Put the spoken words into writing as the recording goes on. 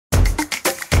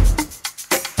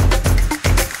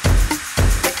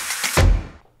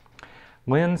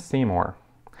Lynn Seymour.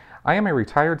 I am a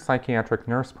retired psychiatric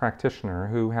nurse practitioner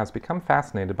who has become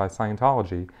fascinated by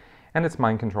Scientology and its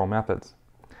mind control methods.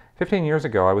 15 years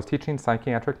ago, I was teaching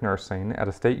psychiatric nursing at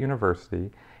a state university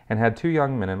and had two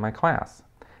young men in my class.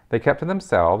 They kept to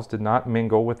themselves, did not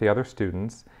mingle with the other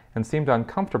students, and seemed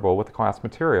uncomfortable with the class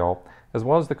material as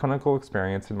well as the clinical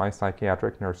experience in my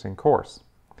psychiatric nursing course.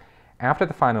 After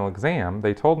the final exam,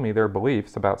 they told me their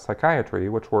beliefs about psychiatry,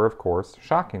 which were, of course,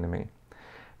 shocking to me.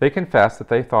 They confessed that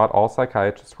they thought all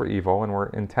psychiatrists were evil and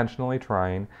were intentionally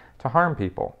trying to harm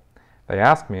people. They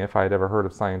asked me if I had ever heard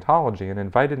of Scientology and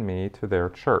invited me to their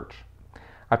church.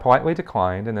 I politely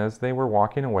declined, and as they were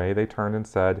walking away, they turned and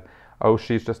said, "Oh,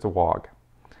 she's just a wog."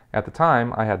 At the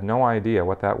time, I had no idea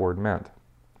what that word meant.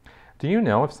 Do you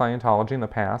know if Scientology in the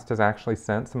past has actually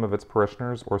sent some of its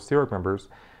parishioners or SEER members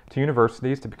to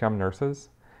universities to become nurses?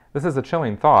 This is a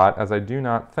chilling thought, as I do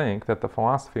not think that the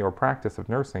philosophy or practice of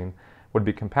nursing would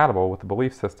be compatible with the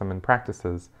belief system and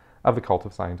practices of the cult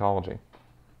of Scientology.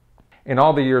 In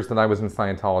all the years that I was in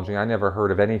Scientology, I never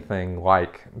heard of anything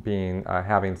like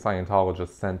having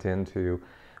Scientologists sent in to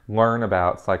learn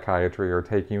about psychiatry or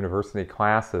take university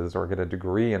classes or get a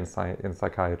degree in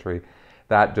psychiatry.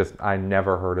 I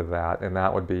never heard of that, and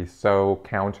that would be so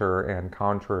counter and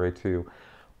contrary to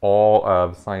all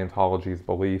of Scientology's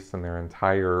beliefs and their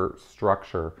entire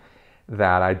structure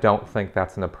that I don't think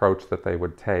that's an approach that they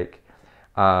would take.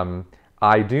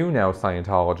 I do know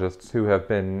Scientologists who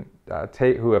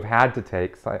have had to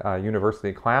take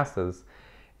university classes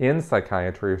in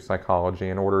psychiatry or psychology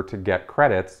in order to get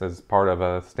credits as part of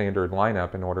a standard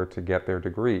lineup in order to get their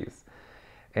degrees.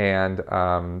 And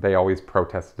they always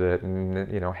protested it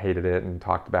and hated it and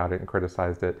talked about it and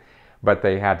criticized it, but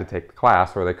they had to take the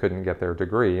class or they couldn't get their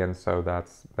degree. And so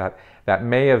that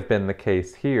may have been the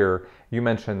case here. You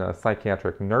mentioned a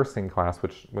psychiatric nursing class,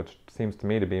 which seems to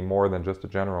me to be more than just a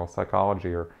general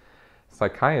psychology or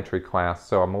psychiatry class.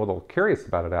 So I'm a little curious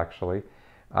about it, actually.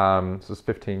 This was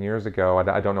 15 years ago.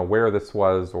 I don't know where this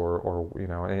was or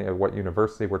what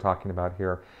university we're talking about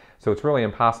here. So it's really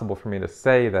impossible for me to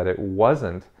say that it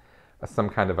wasn't some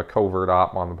kind of a covert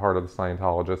op on the part of the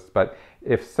Scientologists. But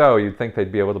if so, you'd think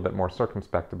they'd be a little bit more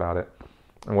circumspect about it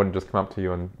and wouldn't just come up to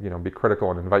you and be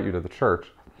critical and invite you to the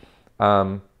church.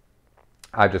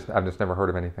 I've just never heard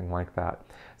of anything like that.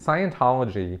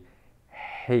 Scientology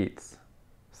hates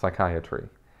psychiatry.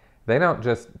 They don't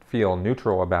just feel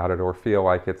neutral about it or feel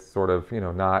like it's sort of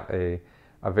not a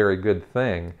very good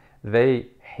thing. They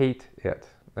hate it.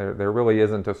 There really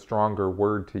isn't a stronger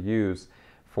word to use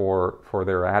for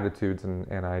their attitudes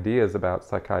and ideas about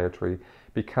psychiatry,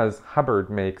 because Hubbard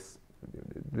minces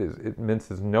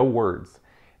no words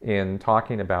in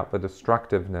talking about the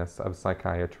destructiveness of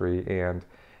psychiatry, and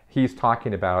he's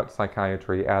talking about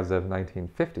psychiatry as of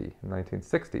 1950,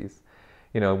 1960s.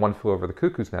 One flew over the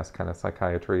cuckoo's nest kind of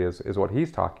psychiatry is what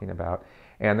he's talking about.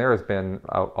 And there has been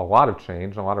a lot of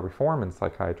change, a lot of reform in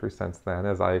psychiatry since then,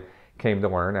 as I came to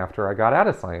learn after I got out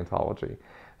of Scientology.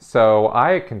 So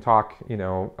I can talk,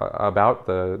 about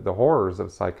the horrors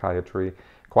of psychiatry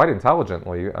quite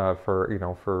intelligently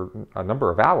for a number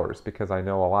of hours, because I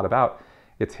know a lot about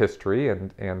its history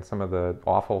and some of the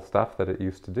awful stuff that it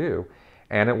used to do.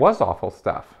 And it was awful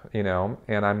stuff,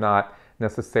 and I'm not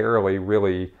necessarily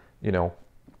really,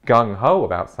 gung-ho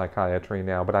about psychiatry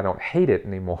now, but I don't hate it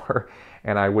anymore.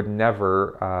 And I would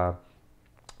never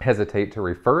hesitate to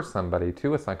refer somebody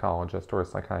to a psychologist or a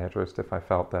psychiatrist if I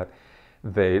felt that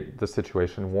the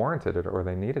situation warranted it or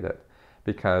they needed it.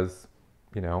 Because,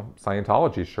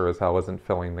 Scientology sure as hell isn't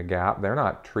filling the gap. They're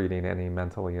not treating any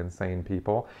mentally insane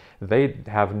people. They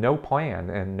have no plan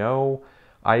and no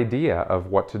idea of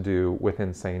what to do with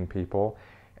insane people.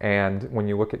 And when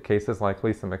you look at cases like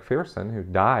Lisa McPherson, who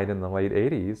died in the late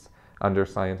 80s under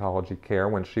Scientology care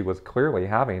when she was clearly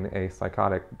having a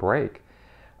psychotic break,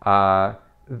 the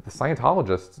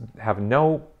Scientologists have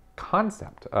no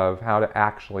concept of how to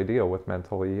actually deal with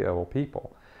mentally ill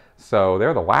people. So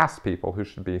they're the last people who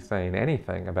should be saying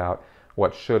anything about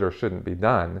what should or shouldn't be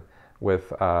done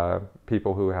with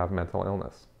people who have mental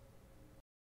illness.